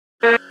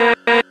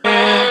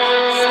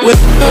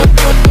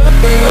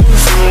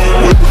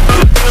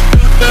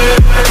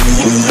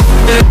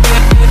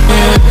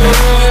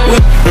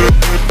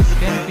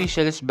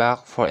Official is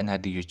back for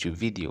another YouTube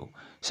video.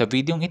 Sa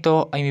videong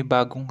ito ay may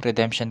bagong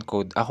redemption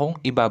code akong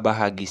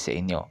ibabahagi sa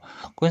inyo,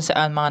 kung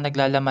saan mga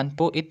naglalaman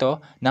po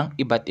ito ng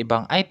iba't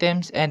ibang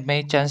items and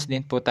may chance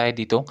din po tayo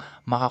ditong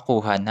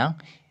makakuha ng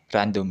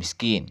random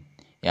skin.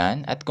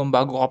 Yan, at kung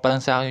bago ka pa lang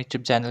sa aking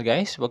YouTube channel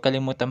guys, huwag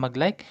kalimutan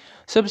mag-like,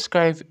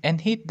 subscribe,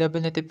 and hit the bell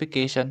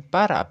notification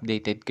para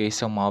updated kayo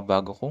sa mga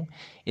bago kong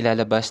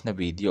ilalabas na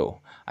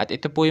video. At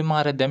ito po yung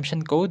mga redemption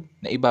code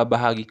na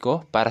ibabahagi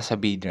ko para sa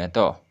video na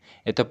to.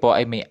 Ito po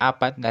ay may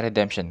 4 na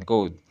redemption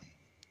code.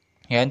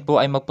 Ngayon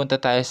po ay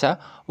magpunta tayo sa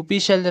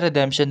official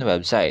redemption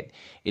website.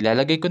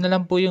 Ilalagay ko na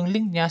lang po yung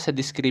link niya sa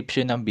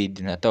description ng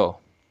video na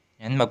to.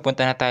 Yan,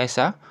 magpunta na tayo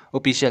sa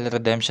official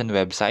redemption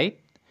website.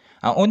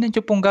 Ang una nyo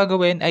pong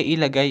gagawin ay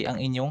ilagay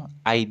ang inyong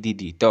ID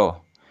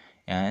dito.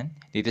 Yan,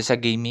 dito sa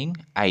gaming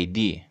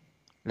ID.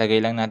 Lagay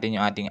lang natin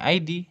yung ating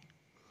ID.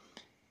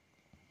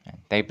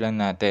 Yan, type lang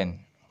natin.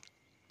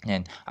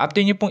 Yan. After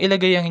nyo pong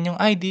ilagay ang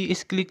inyong ID,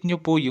 is click nyo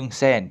po yung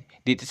send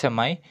dito sa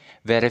may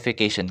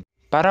verification.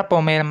 Para po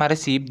may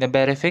ma-receive na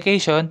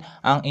verification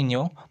ang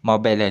inyong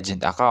Mobile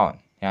Legends account.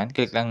 Yan,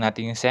 click lang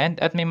natin yung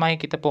send at may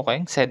makikita po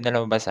kayong send na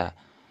lumabas sa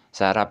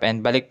harap.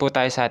 And balik po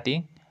tayo sa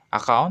ating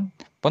account.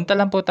 Punta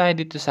lang po tayo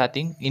dito sa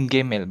ating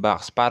in-game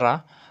mailbox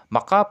para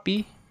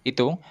makopy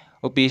itong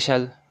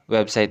official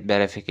website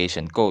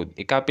verification code.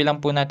 I-copy lang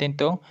po natin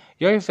itong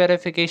your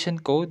verification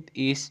code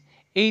is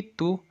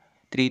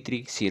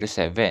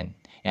 823307.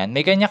 Yan,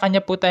 may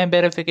kanya-kanya po tayong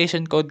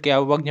verification code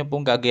kaya huwag nyo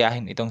pong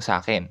gagayahin itong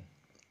sa akin.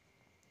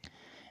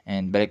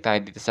 And balik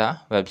tayo dito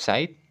sa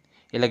website.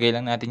 Ilagay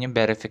lang natin yung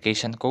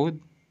verification code.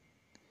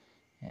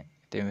 Yan,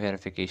 ito yung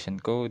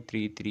verification code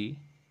 33.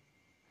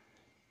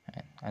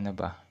 Yan, ano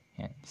ba?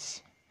 Yan.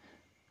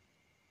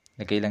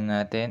 Lagay lang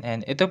natin.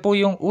 And ito po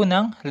yung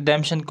unang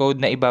redemption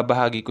code na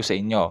ibabahagi ko sa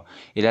inyo.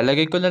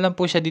 Ilalagay ko na lang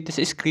po siya dito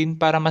sa screen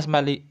para mas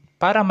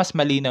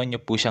malinaw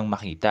nyo po siyang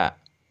makita.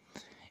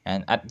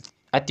 Yan.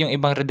 At yung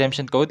ibang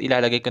redemption code,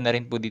 ilalagay ko na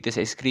rin po dito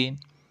sa screen.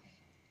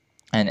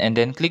 And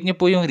then, click nyo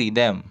po yung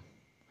redeem.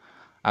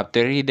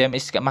 After redeem,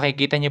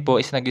 makikita nyo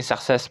po is naging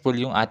successful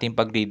yung ating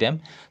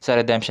pag-redeem sa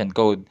redemption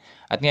code.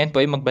 At ngayon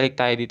po ay magbalik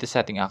tayo dito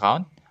sa ating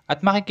account.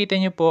 At makikita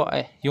nyo po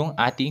yung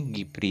ating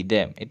gift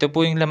redeem. Ito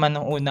po yung laman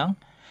ng unang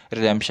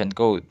redemption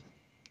code.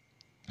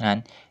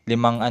 Yan. 5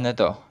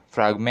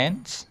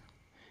 fragments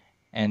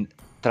and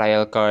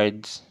trial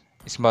cards,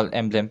 small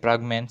emblem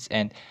fragments,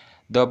 and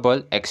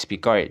double XP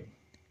card.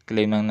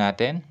 Claim lang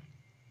natin.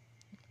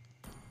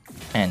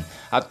 And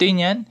after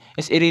nyan,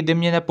 is i-redeem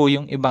nyo na po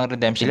yung ibang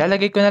redemption.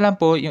 Ilalagay ko na lang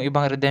po yung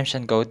ibang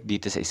redemption code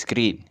dito sa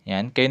screen.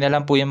 Yan, kayo na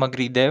lang po yung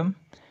mag-redeem.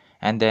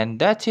 And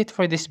then, that's it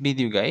for this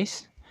video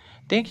guys.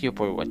 Thank you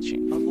for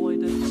watching.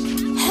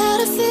 Had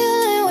a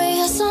feeling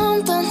we had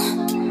something.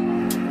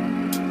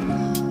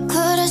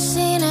 Could have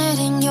seen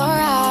it in your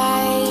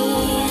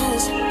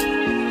eyes.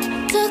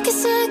 Took a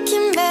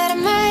second, but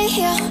I'm right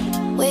here,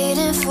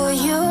 waiting for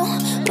you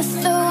with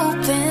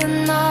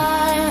open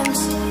arms.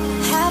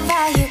 How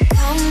about you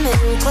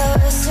coming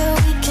closer?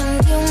 We can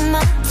do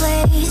my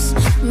place.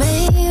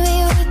 Maybe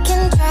we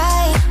can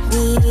try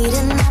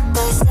meeting up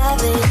by 7.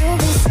 You'll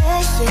be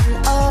saying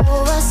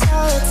over, so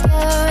it's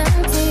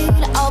guaranteed.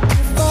 I'll be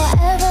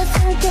forever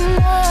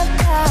thinking more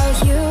about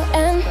you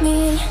and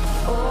me.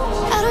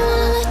 I don't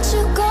wanna let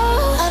you go.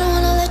 I don't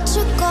wanna let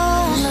you go.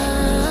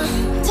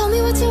 Tell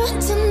me what you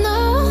want to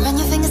know. Run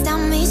your fingers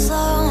down me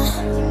slow.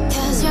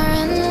 'Cause you're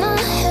in my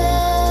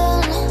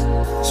head.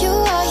 You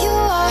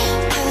are.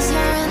 'Cause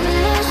you're in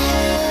my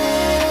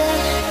head.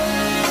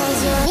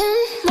 'Cause you're in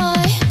my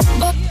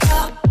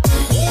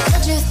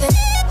what you think?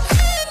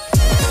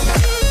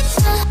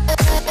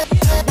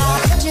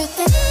 What you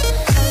think?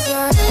 'Cause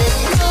you're in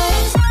my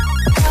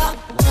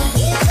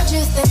what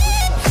you think?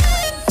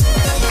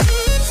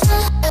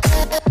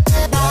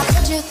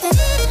 What you think?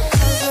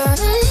 'Cause you're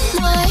in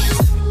my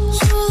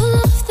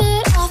love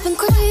that I've been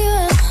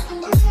craving.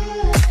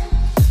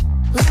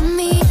 Let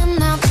me in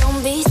now,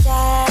 don't be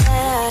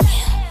sad.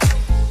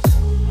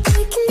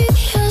 We can be a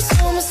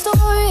summer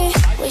story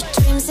where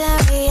dreams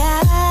and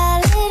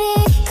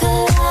reality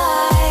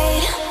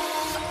collide.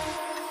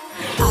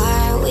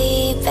 Are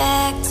we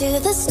back to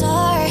the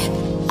start?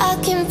 I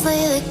can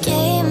play the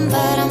game,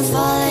 but I'm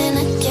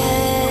falling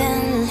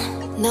again.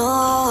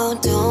 No,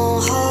 don't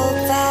hold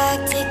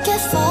back, take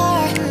it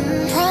far.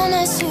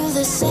 Promise you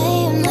the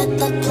same, let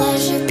the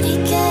pleasure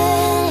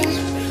begin.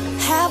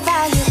 How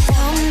about you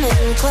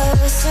coming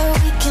closer?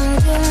 We can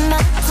do my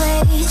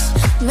place.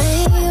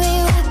 Maybe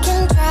we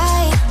can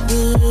try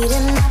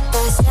meeting up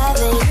by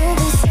 7. You'll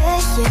be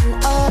saying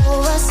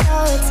over, so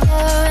it's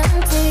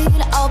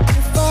guaranteed. I'll be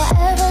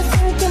forever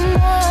thinking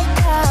more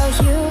about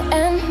you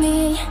and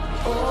me.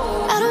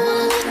 I don't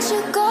wanna let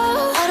you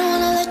go. I don't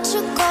wanna let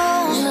you go.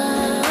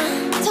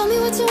 Tell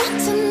me what you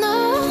want to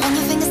know. Run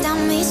your fingers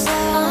down me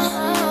slow.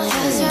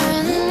 'Cause you're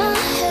in my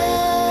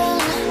head.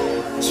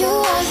 You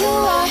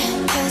are.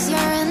 'Cause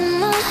you're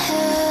in my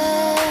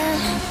head.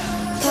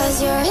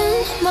 'Cause you're in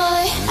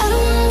my. I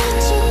don't wanna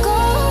let you go.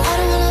 I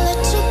don't wanna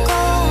let you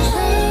go.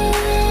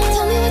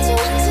 Tell me what you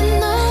want to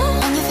know.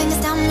 Run your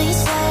fingers down me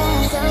slow.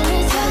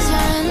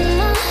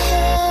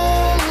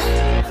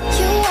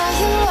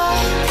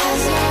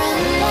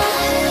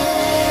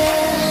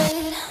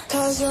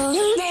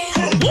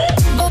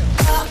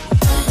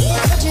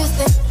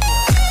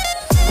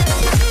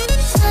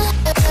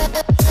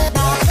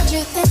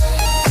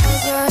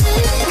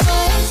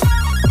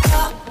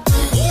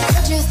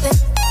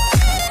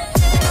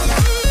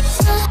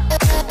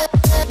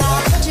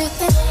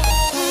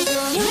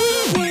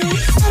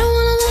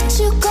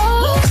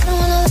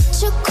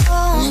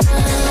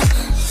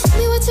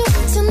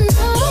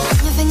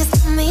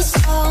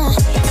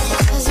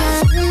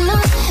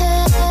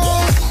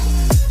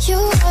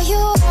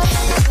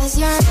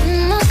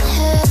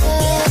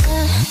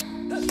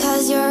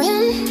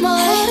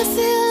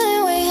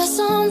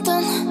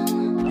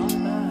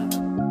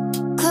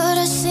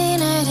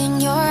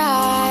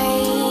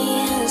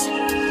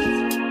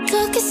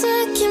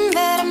 second,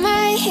 but I'm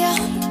right here,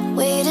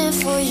 waiting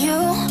for you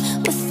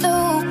with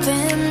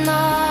open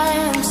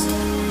arms.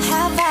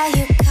 How about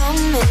you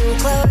coming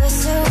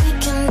closer? We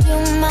can do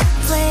my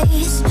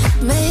place.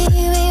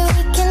 Maybe we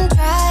can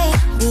try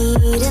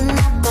meeting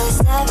up by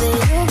 7.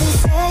 You'll be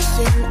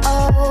saying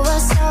over,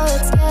 so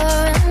it's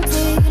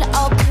guaranteed.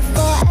 I'll be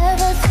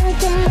forever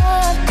thinking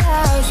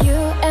about you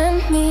and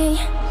me.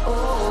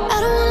 I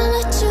don't wanna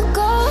let you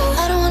go,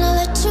 I don't wanna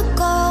let you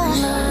go.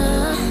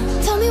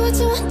 Tell me what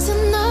you want to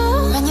know.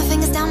 Run your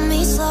fingers down me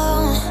slow,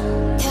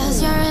 'cause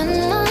you're in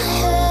my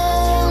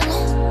head.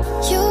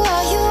 You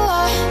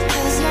are,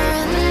 'cause you're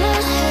in my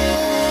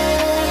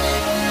head.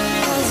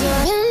 'Cause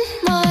you're in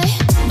my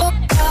book.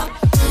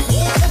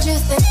 What you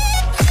think?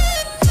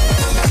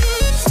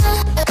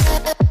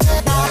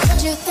 What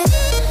you think?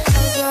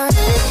 'Cause you're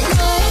in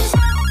my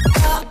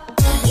book.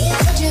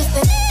 What you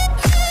think?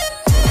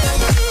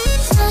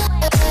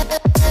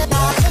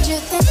 What you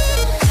think?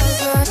 'Cause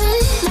you're in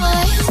my.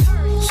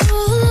 You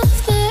love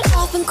that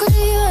I've been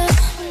craving.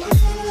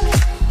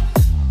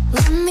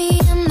 Let me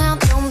in now,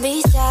 don't be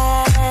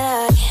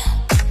shy.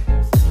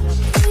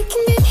 We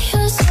can be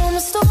a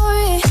summer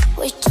story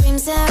where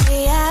dreams and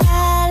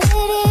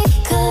reality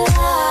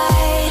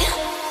collide.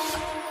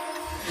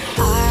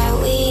 Are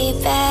we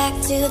back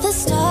to the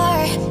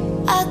start?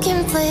 I can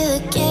play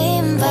the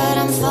game, but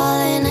I'm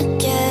falling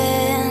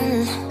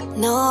again.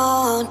 No,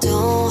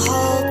 don't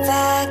hold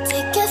back,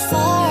 take it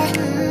far.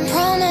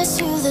 Promise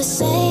you the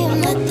same,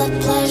 let the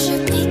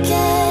pleasure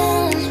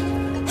begin.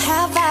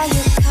 How about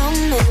you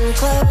coming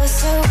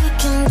closer? We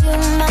can do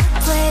my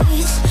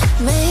place.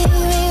 Maybe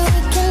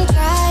we can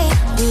try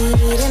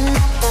meeting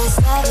up by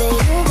 7.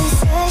 You'll be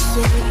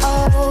saying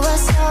over,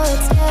 so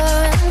it's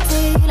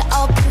guaranteed.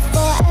 I'll be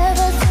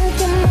forever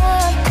thinking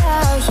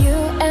about you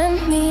and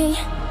me.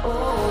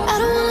 I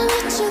don't wanna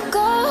let you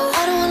go,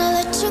 I don't wanna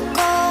let you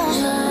go.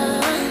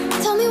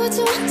 Tell me what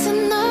you want to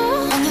know.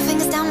 Run your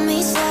fingers down me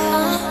slow,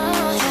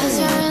 'cause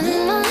you're in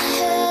my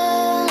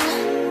head.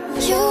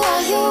 You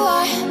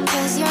are,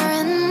 'cause you're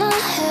in my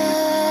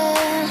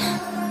head.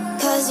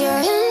 'Cause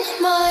you're in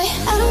my.